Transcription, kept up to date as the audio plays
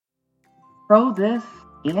pro this,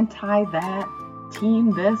 anti that,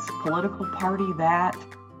 team this, political party that.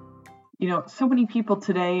 So many people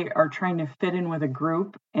today are trying to fit in with a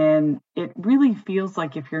group, and it really feels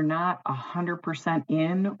like if you're not 100%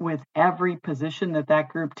 in with every position that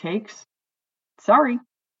group takes, sorry,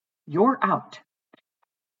 you're out.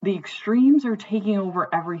 The extremes are taking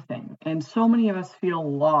over everything, and so many of us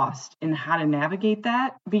feel lost in how to navigate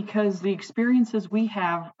that because the experiences we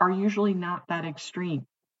have are usually not that extreme.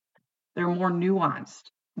 They're more nuanced.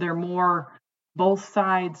 They're more both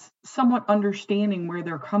sides somewhat understanding where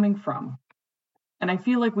they're coming from. And I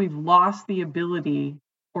feel like we've lost the ability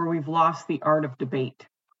or we've lost the art of debate.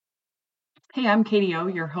 Hey, I'm Katie O,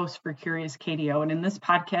 your host for Curious Katie O. And in this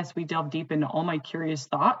podcast, we delve deep into all my curious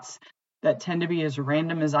thoughts that tend to be as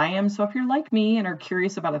random as I am. So if you're like me and are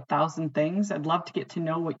curious about 1,000 things, I'd love to get to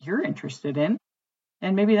know what you're interested in.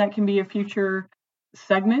 And maybe that can be a future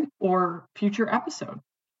segment or future episode.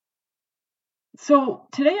 So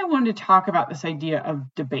today I wanted to talk about this idea of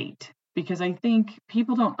debate because I think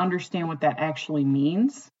people don't understand what that actually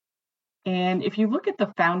means. And if you look at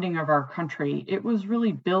the founding of our country, it was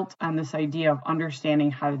really built on this idea of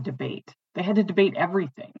understanding how to debate. They had to debate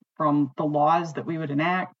everything from the laws that we would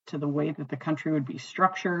enact to the way that the country would be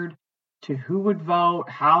structured, to who would vote,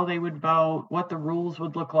 how they would vote, what the rules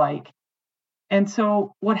would look like. And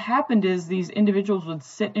so what happened is these individuals would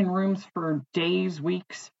sit in rooms for days,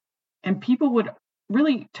 weeks, and people would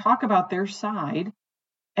really talk about their side,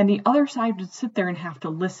 and the other side would sit there and have to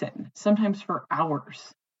listen, sometimes for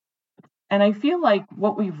hours. And I feel like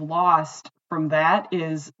what we've lost from that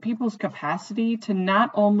is people's capacity to not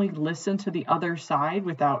only listen to the other side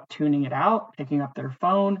without tuning it out, picking up their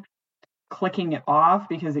phone, clicking it off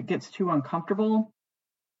because it gets too uncomfortable,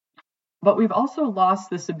 but we've also lost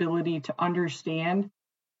this ability to understand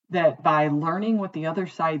that by learning what the other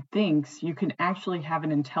side thinks, you can actually have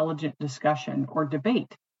an intelligent discussion or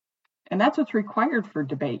debate. And that's what's required for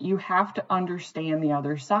debate. You have to understand the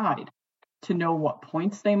other side to know what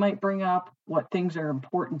points they might bring up, what things are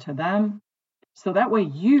important to them. So that way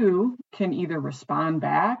you can either respond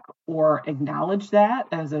back or acknowledge that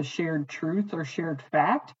as a shared truth or shared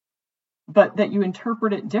fact, but that you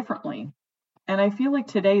interpret it differently. And I feel like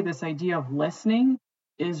today this idea of listening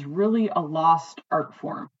is really a lost art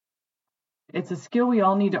form. It's a skill we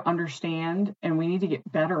all need to understand and we need to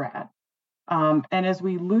get better at. And as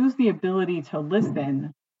we lose the ability to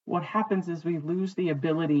listen, what happens is we lose the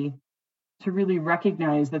ability to really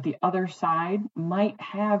recognize that the other side might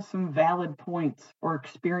have some valid points or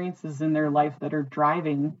experiences in their life that are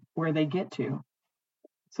driving where they get to.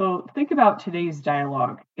 So think about today's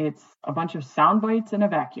dialogue. It's a bunch of sound bites in a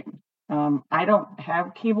vacuum. I don't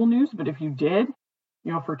have cable news, but if you did,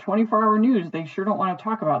 for 24-hour news, they sure don't want to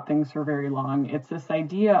talk about things for very long. It's this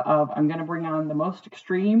idea of I'm going to bring on the most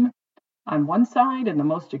extreme on one side and the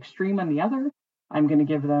most extreme on the other. I'm going to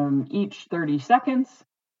give them each 30 seconds,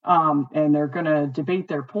 and they're going to debate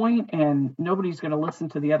their point, and nobody's going to listen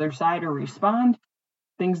to the other side or respond.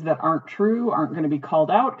 Things that aren't true aren't going to be called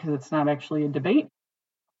out because it's not actually a debate.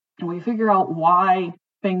 And we figure out why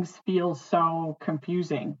things feel so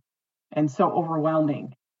confusing and so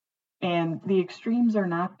overwhelming. And the extremes are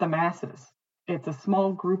not the masses. It's a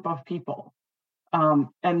small group of people.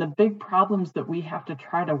 And the big problems that we have to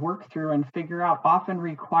try to work through and figure out often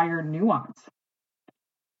require nuance.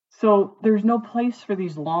 So there's no place for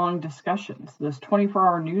these long discussions. This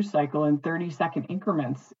 24-hour news cycle in 30-second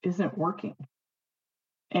increments isn't working.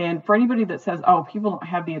 And for anybody that says, oh, people don't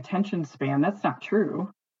have the attention span, that's not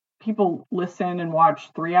true. People listen and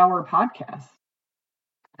watch 3-hour podcasts.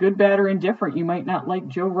 Good, bad, or indifferent, you might not like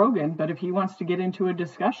Joe Rogan, but if he wants to get into a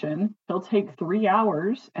discussion, he'll take 3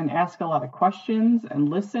 hours and ask a lot of questions and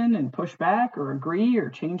listen and push back or agree or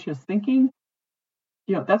change his thinking.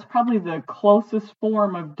 That's probably the closest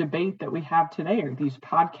form of debate that we have today are these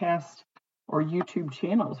podcasts or YouTube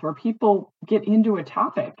channels where people get into a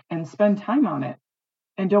topic and spend time on it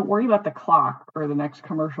and don't worry about the clock or the next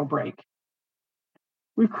commercial break.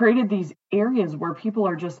 We've created these areas where people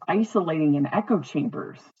are just isolating in echo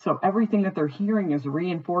chambers. So everything that they're hearing is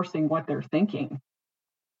reinforcing what they're thinking.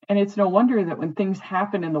 And it's no wonder that when things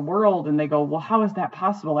happen in the world and they go, well, how is that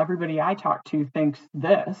possible? Everybody I talk to thinks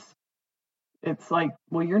this. It's like,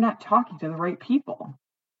 well, you're not talking to the right people.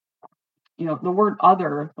 The word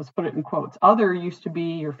other, let's put it in quotes, other used to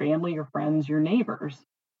be your family, your friends, your neighbors.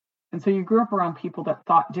 And so you grew up around people that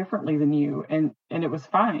thought differently than you, and it was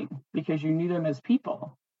fine because you knew them as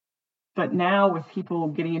people. But now with people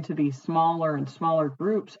getting into these smaller and smaller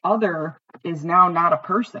groups, other is now not a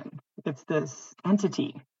person. It's this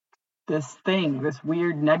entity, this thing, this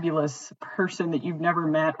weird nebulous person that you've never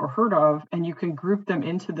met or heard of, and you can group them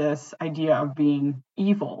into this idea of being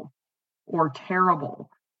evil or terrible.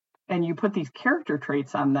 And you put these character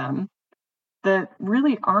traits on them that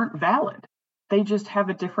really aren't valid. They just have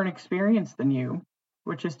a different experience than you,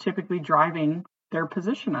 which is typically driving their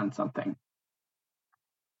position on something.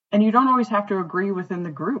 And you don't always have to agree within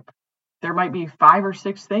the group. There might be 5 or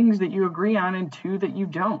 6 things that you agree on and 2 that you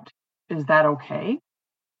don't. Is that okay?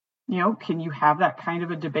 Can you have that kind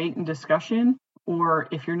of a debate and discussion? Or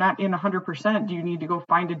if you're not in 100%, do you need to go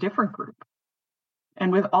find a different group?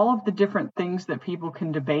 And with all of the different things that people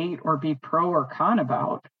can debate or be pro or con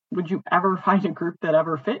about, would you ever find a group that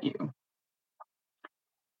ever fit you?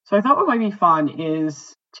 So I thought what might be fun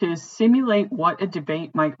is to simulate what a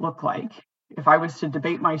debate might look like if I was to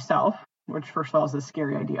debate myself, which first of all is a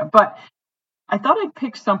scary idea. But I thought I'd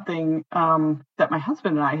pick something that my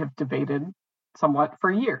husband and I have debated somewhat for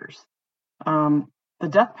years, the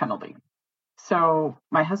death penalty. So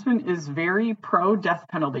my husband is very pro death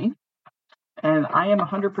penalty, and I am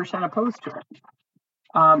 100% opposed to it.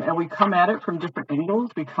 And we come at it from different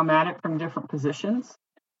angles. We come at it from different positions.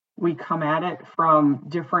 We come at it from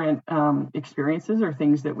different experiences or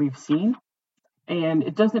things that we've seen. And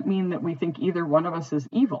it doesn't mean that we think either one of us is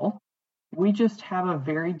evil. We just have a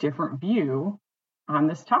very different view on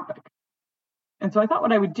this topic. And so I thought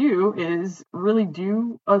what I would do is really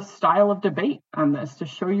do a style of debate on this to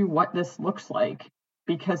show you what this looks like,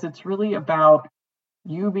 because it's really about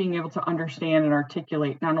you being able to understand and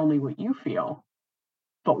articulate not only what you feel,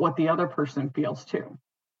 but what the other person feels too.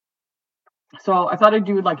 So I thought I'd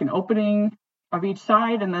do like an opening of each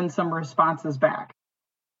side and then some responses back.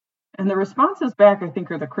 And the responses back, I think,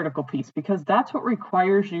 are the critical piece, because that's what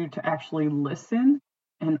requires you to actually listen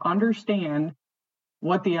and understand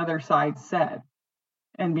what the other side said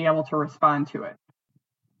and be able to respond to it.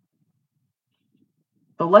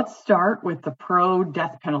 So let's start with the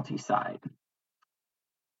pro-death penalty side.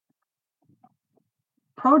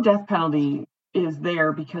 Pro-death penalty is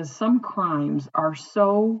there because some crimes are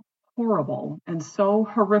so horrible and so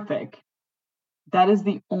horrific that is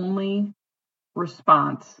the only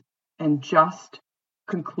response and just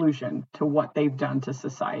conclusion to what they've done to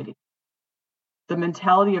society. The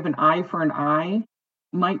mentality of an eye for an eye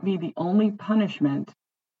might be the only punishment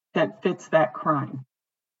that fits that crime.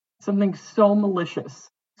 Something so malicious,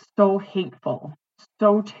 so hateful,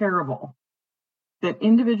 so terrible that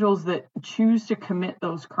individuals that choose to commit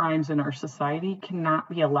those crimes in our society cannot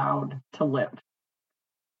be allowed to live.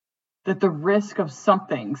 That the risk of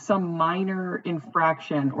something, some minor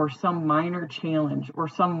infraction or some minor challenge or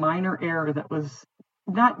some minor error that was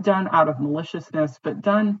not done out of maliciousness, but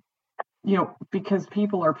done, because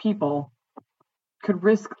people are people, could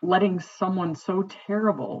risk letting someone so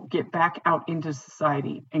terrible get back out into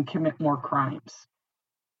society and commit more crimes.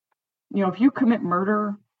 If you commit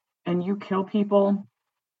murder and you kill people,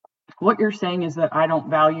 what you're saying is that I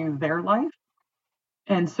don't value their life,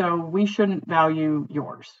 and so we shouldn't value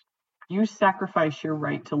yours. You sacrifice your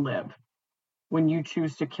right to live when you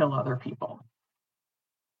choose to kill other people.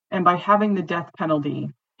 And by having the death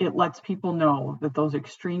penalty, it lets people know that those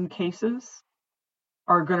extreme cases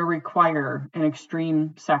are going to require an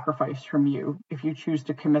extreme sacrifice from you if you choose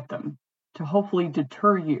to commit them, to hopefully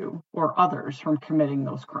deter you or others from committing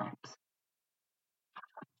those crimes.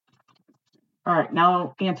 All right,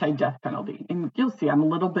 now anti-death penalty. And you'll see I'm a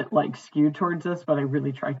little bit skewed towards this, but I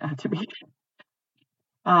really try not to be.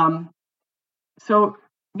 So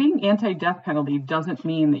being anti-death penalty doesn't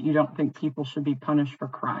mean that you don't think people should be punished for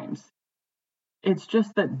crimes. It's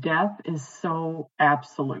just that death is so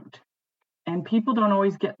absolute, and people don't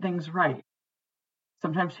always get things right.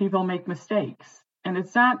 Sometimes people make mistakes, and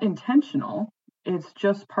it's not intentional. It's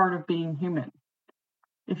just part of being human.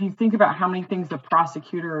 If you think about how many things a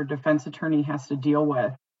prosecutor or defense attorney has to deal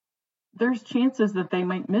with, there's chances that they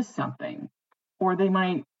might miss something, or they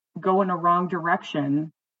might go in a wrong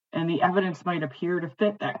direction, and the evidence might appear to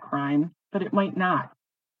fit that crime, but it might not.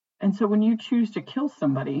 And so when you choose to kill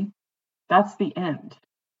somebody, that's the end.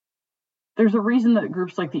 There's a reason that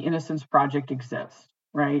groups like the Innocence Project exist,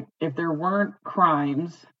 right? If there weren't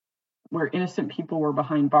crimes where innocent people were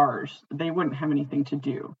behind bars, they wouldn't have anything to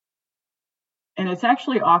do. And it's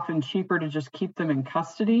actually often cheaper to just keep them in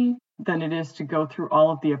custody than it is to go through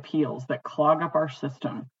all of the appeals that clog up our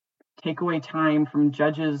system, take away time from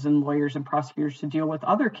judges and lawyers and prosecutors to deal with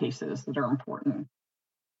other cases that are important.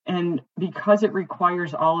 And because it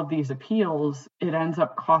requires all of these appeals, it ends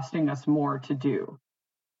up costing us more to do.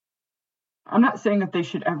 I'm not saying that they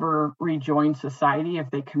should ever rejoin society if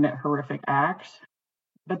they commit horrific acts,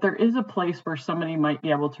 but there is a place where somebody might be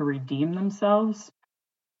able to redeem themselves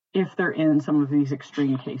if they're in some of these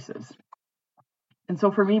extreme cases. And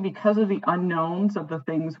so for me, because of the unknowns of the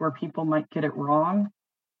things where people might get it wrong,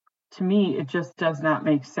 to me, it just does not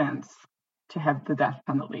make sense to have the death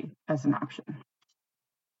penalty as an option.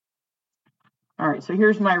 All right, so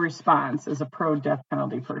here's my response as a pro-death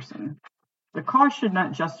penalty person. The cause should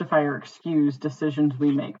not justify or excuse decisions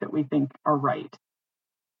we make that we think are right.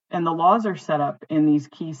 And the laws are set up in these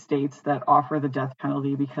key states that offer the death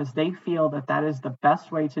penalty because they feel that that is the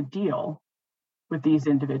best way to deal with these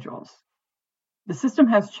individuals. The system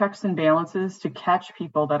has checks and balances to catch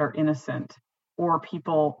people that are innocent or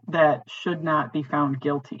people that should not be found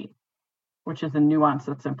guilty, which is a nuance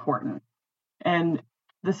that's important. And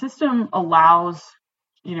the system allows,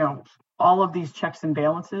 all of these checks and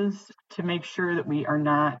balances to make sure that we are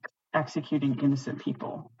not executing innocent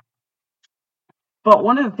people. But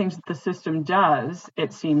one of the things that the system does,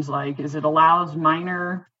 it seems like, is it allows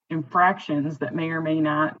minor infractions that may or may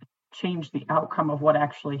not change the outcome of what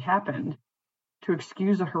actually happened to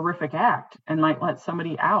excuse a horrific act and might let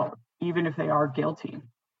somebody out, even if they are guilty.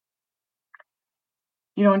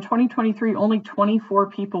 In 2023, only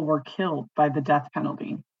 24 people were killed by the death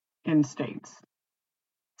penalty in states.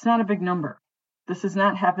 It's not a big number. This is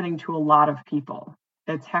not happening to a lot of people.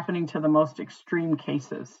 It's happening to the most extreme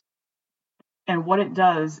cases. And what it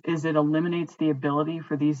does is it eliminates the ability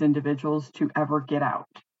for these individuals to ever get out.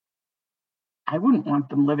 I wouldn't want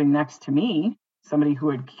them living next to me, somebody who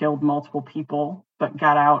had killed multiple people but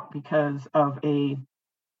got out because of an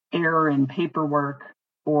error in paperwork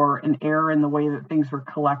or an error in the way that things were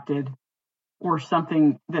collected or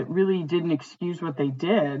something that really didn't excuse what they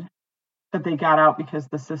did, but they got out because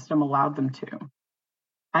the system allowed them to.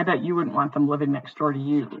 I bet you wouldn't want them living next door to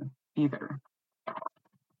you either.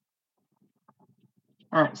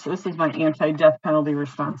 All right, so this is my anti-death penalty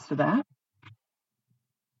response to that.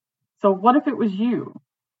 So what if it was you?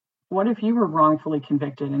 What if you were wrongfully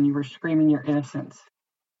convicted and you were screaming your innocence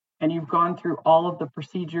and you've gone through all of the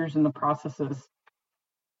procedures and the processes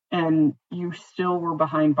and you still were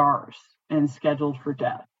behind bars and scheduled for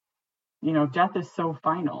death? Death is so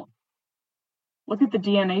final. Look at the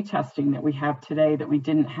DNA testing that we have today that we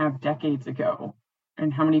didn't have decades ago,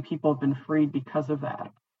 and how many people have been freed because of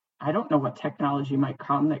that. I don't know what technology might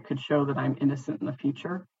come that could show that I'm innocent in the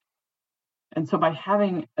future. And so by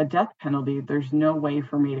having a death penalty, there's no way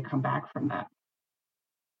for me to come back from that.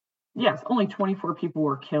 Yes, only 24 people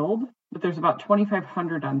were killed, but there's about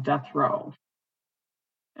 2,500 on death row.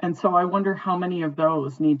 And so I wonder how many of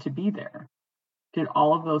those need to be there. Did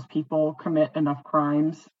all of those people commit enough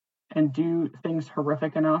crimes and do things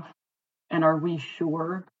horrific enough? And are we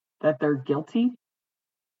sure that they're guilty?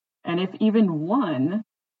 And if even one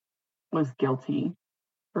was guilty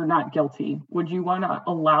or not guilty, would you want to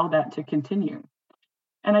allow that to continue?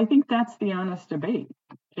 And I think that's the honest debate,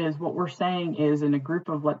 is what we're saying is in a group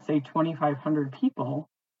of, let's say, 2,500 people,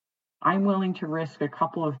 I'm willing to risk a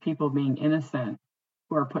couple of people being innocent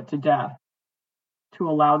who are put to death to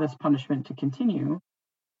allow this punishment to continue.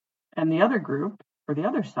 And the other group, or the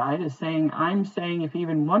other side, is saying, I'm saying if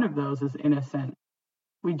even one of those is innocent,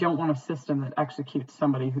 we don't want a system that executes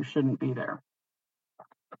somebody who shouldn't be there.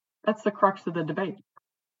 That's the crux of the debate.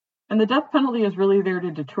 And the death penalty is really there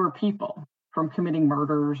to deter people from committing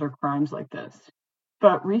murders or crimes like this.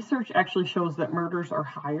 But research actually shows that murders are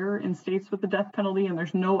higher in states with the death penalty, and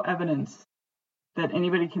there's no evidence that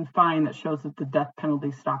anybody can find that shows that the death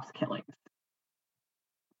penalty stops killings.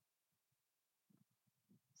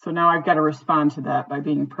 So now I've got to respond to that by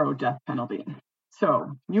being pro-death penalty.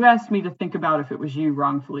 So you asked me to think about if it was you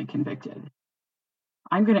wrongfully convicted.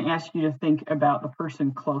 I'm going to ask you to think about the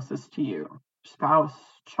person closest to you, spouse,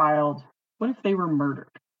 child. What if they were murdered?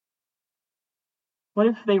 What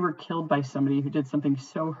if they were killed by somebody who did something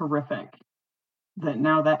so horrific that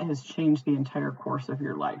now that has changed the entire course of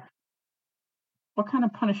your life? What kind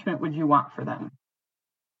of punishment would you want for them?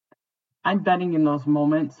 I'm betting in those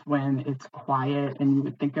moments when it's quiet and you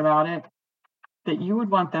would think about it, that you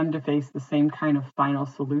would want them to face the same kind of final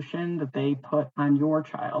solution that they put on your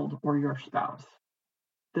child or your spouse.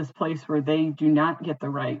 This place where they do not get the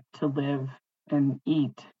right to live and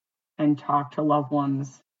eat and talk to loved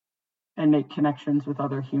ones and make connections with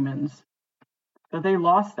other humans, that they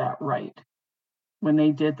lost that right when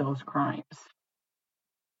they did those crimes.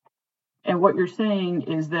 And what you're saying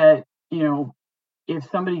is that, if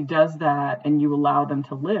somebody does that and you allow them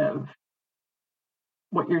to live,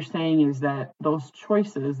 what you're saying is that those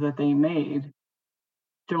choices that they made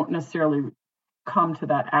don't necessarily come to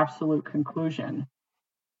that absolute conclusion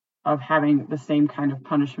of having the same kind of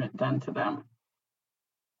punishment done to them.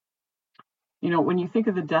 When you think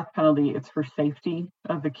of the death penalty, it's for safety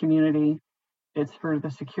of the community. It's for the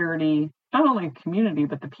security, not only of the community,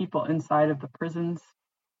 but the people inside of the prisons.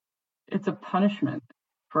 It's a punishment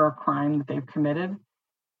for a crime that they've committed.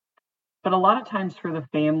 But a lot of times for the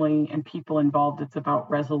family and people involved, it's about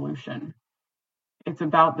resolution. It's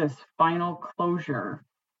about this final closure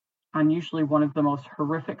on usually one of the most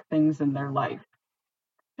horrific things in their life.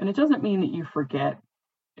 And it doesn't mean that you forget.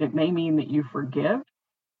 It may mean that you forgive.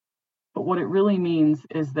 But what it really means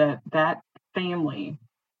is that that family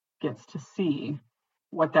gets to see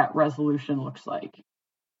what that resolution looks like.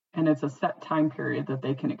 And it's a set time period that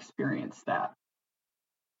they can experience that.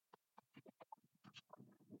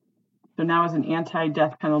 So now as an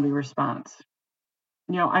anti-death penalty response,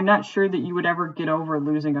 I'm not sure that you would ever get over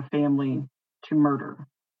losing a family to murder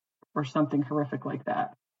or something horrific like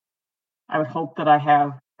that. I would hope that I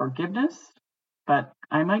have forgiveness, but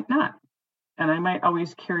I might not. And I might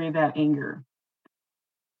always carry that anger.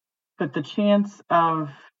 But the chance of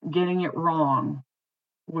getting it wrong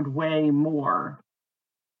would weigh more,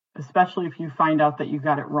 especially if you find out that you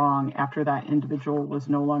got it wrong after that individual was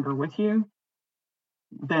no longer with you,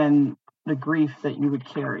 than the grief that you would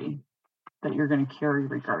carry, that you're going to carry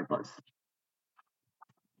regardless.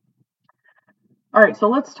 All right, so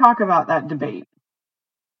let's talk about that debate,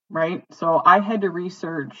 right? So I had to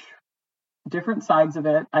research different sides of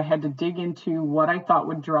it. I had to dig into what I thought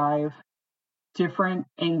would drive different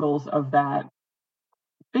angles of that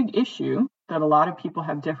big issue that a lot of people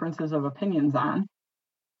have differences of opinions on.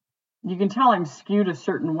 You can tell I'm skewed a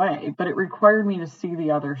certain way, but it required me to see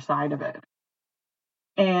the other side of it.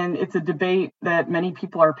 And it's a debate that many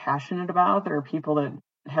people are passionate about. There are people that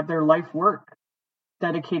have their life work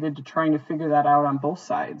dedicated to trying to figure that out on both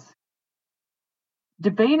sides.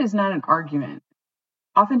 Debate is not an argument.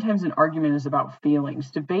 Oftentimes an argument is about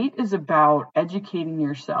feelings. Debate is about educating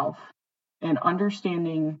yourself and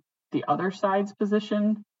understanding the other side's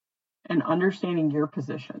position and understanding your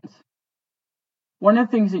positions. One of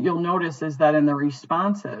the things that you'll notice is that in the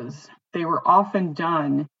responses, they were often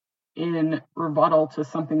done in rebuttal to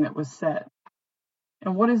something that was said.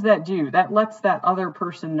 And what does that do? That lets that other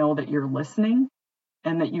person know that you're listening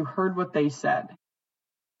and that you heard what they said.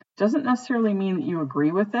 Doesn't necessarily mean that you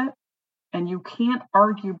agree with it, and you can't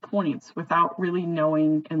argue points without really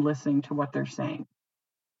knowing and listening to what they're saying.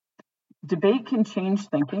 Debate can change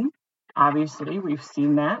thinking. Obviously, we've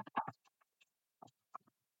seen that.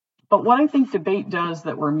 But what I think debate does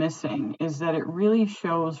that we're missing is that it really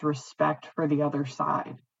shows respect for the other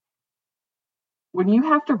side. When you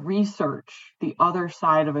have to research the other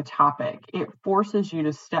side of a topic, it forces you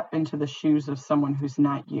to step into the shoes of someone who's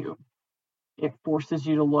not you. It forces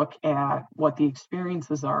you to look at what the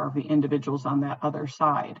experiences are of the individuals on that other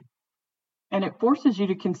side. And it forces you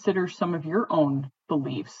to consider some of your own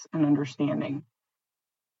beliefs and understanding.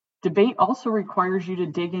 Debate also requires you to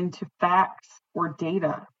dig into facts or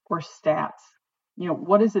data or stats.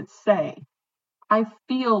 What does it say? I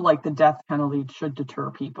feel like the death penalty should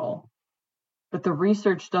deter people, but the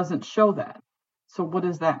research doesn't show that. So what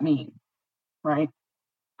does that mean, right?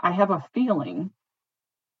 I have a feeling,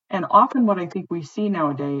 and often what I think we see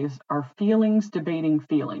nowadays are feelings debating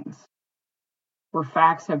feelings, where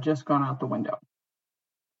facts have just gone out the window.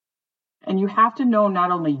 And you have to know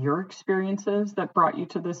not only your experiences that brought you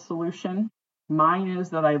to this solution. Mine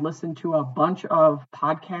is that I listened to a bunch of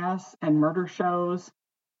podcasts and murder shows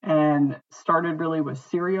and started really with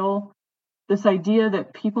Serial. This idea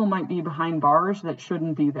that people might be behind bars that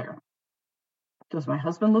shouldn't be there. Does my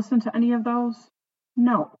husband listen to any of those?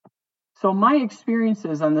 No. So my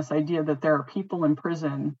experiences on this idea that there are people in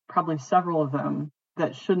prison, probably several of them,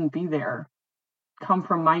 that shouldn't be there, come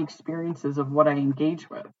from my experiences of what I engage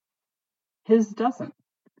with. His doesn't.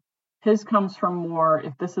 His comes from more,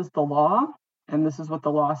 if this is the law and this is what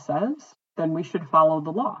the law says, then we should follow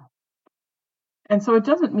the law. And so it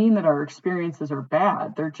doesn't mean that our experiences are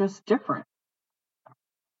bad. They're just different.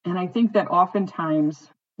 And I think that oftentimes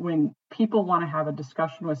when people want to have a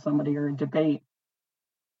discussion with somebody or a debate,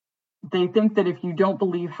 they think that if you don't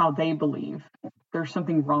believe how they believe, there's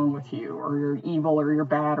something wrong with you, or you're evil, or you're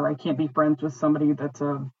bad, or I can't be friends with somebody that's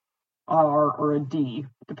a R or a D,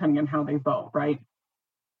 depending on how they vote, right?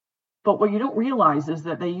 But what you don't realize is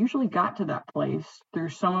that they usually got to that place through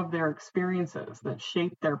some of their experiences that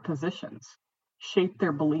shaped their positions, shaped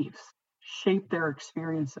their beliefs, shaped their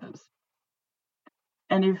experiences.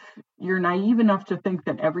 And if you're naive enough to think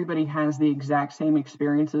that everybody has the exact same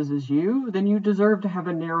experiences as you, then you deserve to have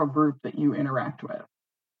a narrow group that you interact with.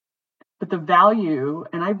 But the value,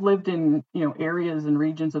 and I've lived in, areas and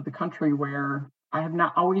regions of the country where I have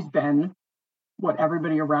not always been what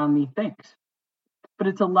everybody around me thinks. But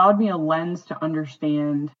it's allowed me a lens to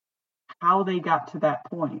understand how they got to that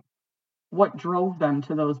point. what drove them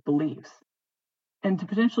to those beliefs, and to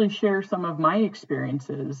potentially share some of my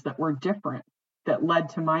experiences that were different, that led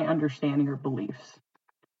to my understanding or beliefs.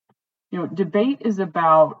 Debate is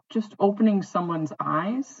about just opening someone's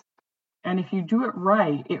eyes. And if you do it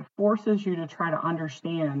right, it forces you to try to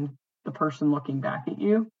understand the person looking back at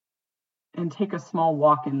you and take a small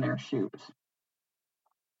walk in their shoes.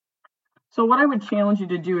 So what I would challenge you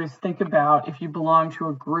to do is think about if you belong to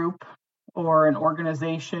a group or an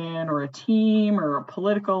organization or a team or a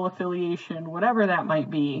political affiliation, whatever that might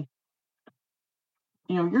be.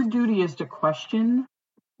 Your duty is to question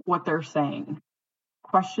what they're saying,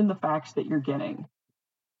 question the facts that you're getting,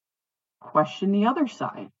 question the other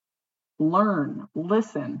side, learn,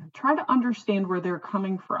 listen, try to understand where they're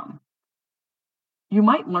coming from. You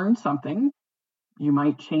might learn something, you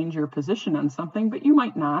might change your position on something, but you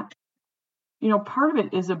might not. Part of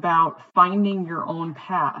it is about finding your own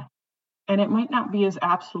path, and it might not be as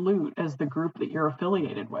absolute as the group that you're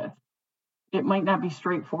affiliated with. It might not be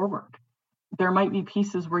straightforward. There might be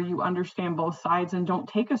pieces where you understand both sides and don't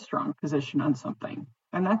take a strong position on something,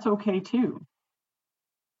 and that's okay too.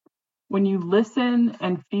 When you listen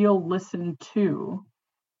and feel listened to,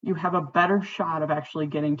 you have a better shot of actually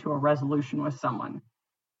getting to a resolution with someone.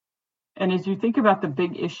 And as you think about the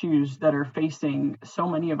big issues that are facing so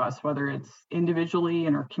many of us, whether it's individually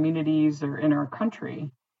in our communities or in our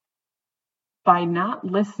country, by not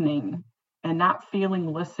listening and not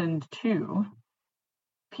feeling listened to,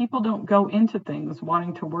 people don't go into things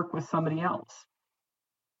wanting to work with somebody else.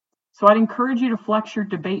 So I'd encourage you to flex your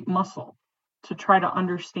debate muscle to try to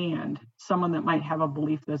understand someone that might have a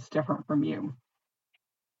belief that's different from you.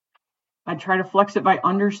 I'd try to flex it by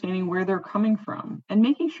understanding where they're coming from and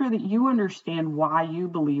making sure that you understand why you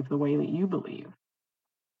believe the way that you believe.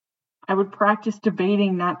 I would practice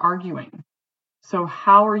debating, not arguing. So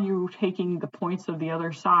how are you taking the points of the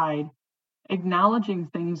other side, acknowledging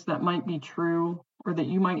things that might be true or that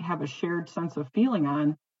you might have a shared sense of feeling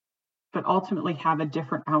on, but ultimately have a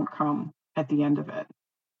different outcome at the end of it?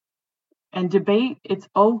 And debate, it's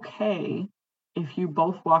okay if you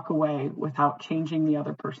both walk away without changing the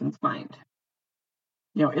other person's mind.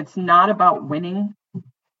 It's not about winning.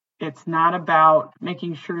 It's not about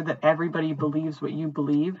making sure that everybody believes what you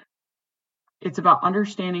believe. It's about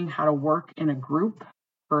understanding how to work in a group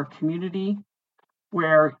or a community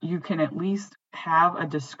where you can at least have a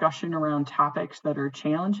discussion around topics that are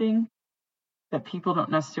challenging, that people don't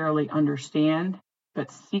necessarily understand,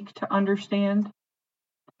 but seek to understand.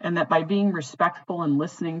 And that by being respectful and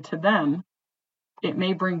listening to them, it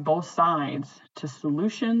may bring both sides to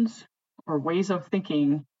solutions or ways of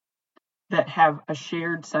thinking that have a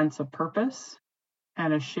shared sense of purpose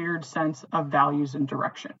and a shared sense of values and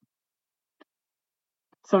direction.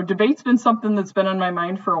 So debate's been something that's been on my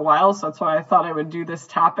mind for a while, so that's why I thought I would do this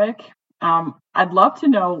topic. I'd love to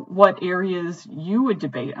know what areas you would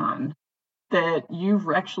debate on, that you've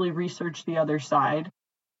actually researched the other side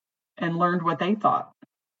and learned what they thought.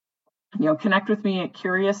 Connect with me at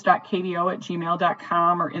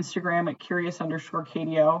curious.kdo@gmail.com or Instagram at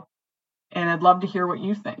curious_KDO. And I'd love to hear what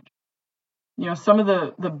you think. Some of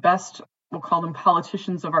the best, we'll call them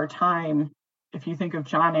politicians of our time, if you think of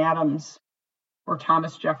John Adams or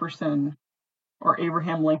Thomas Jefferson or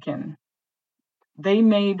Abraham Lincoln, they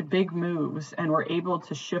made big moves and were able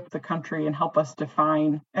to shift the country and help us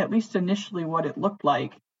define, at least initially, what it looked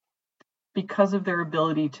like because of their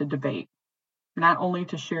ability to debate. Not only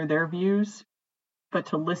to share their views, but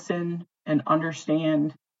to listen and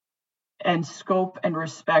understand and scope and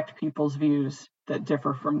respect people's views that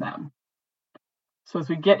differ from them. So as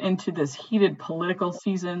we get into this heated political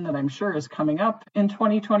season that I'm sure is coming up in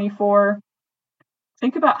 2024,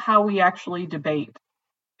 think about how we actually debate.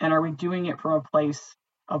 And are we doing it from a place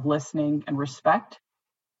of listening and respect?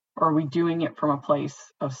 Or are we doing it from a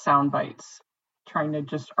place of sound bites, trying to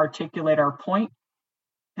just articulate our point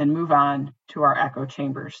and move on to our echo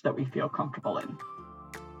chambers that we feel comfortable in?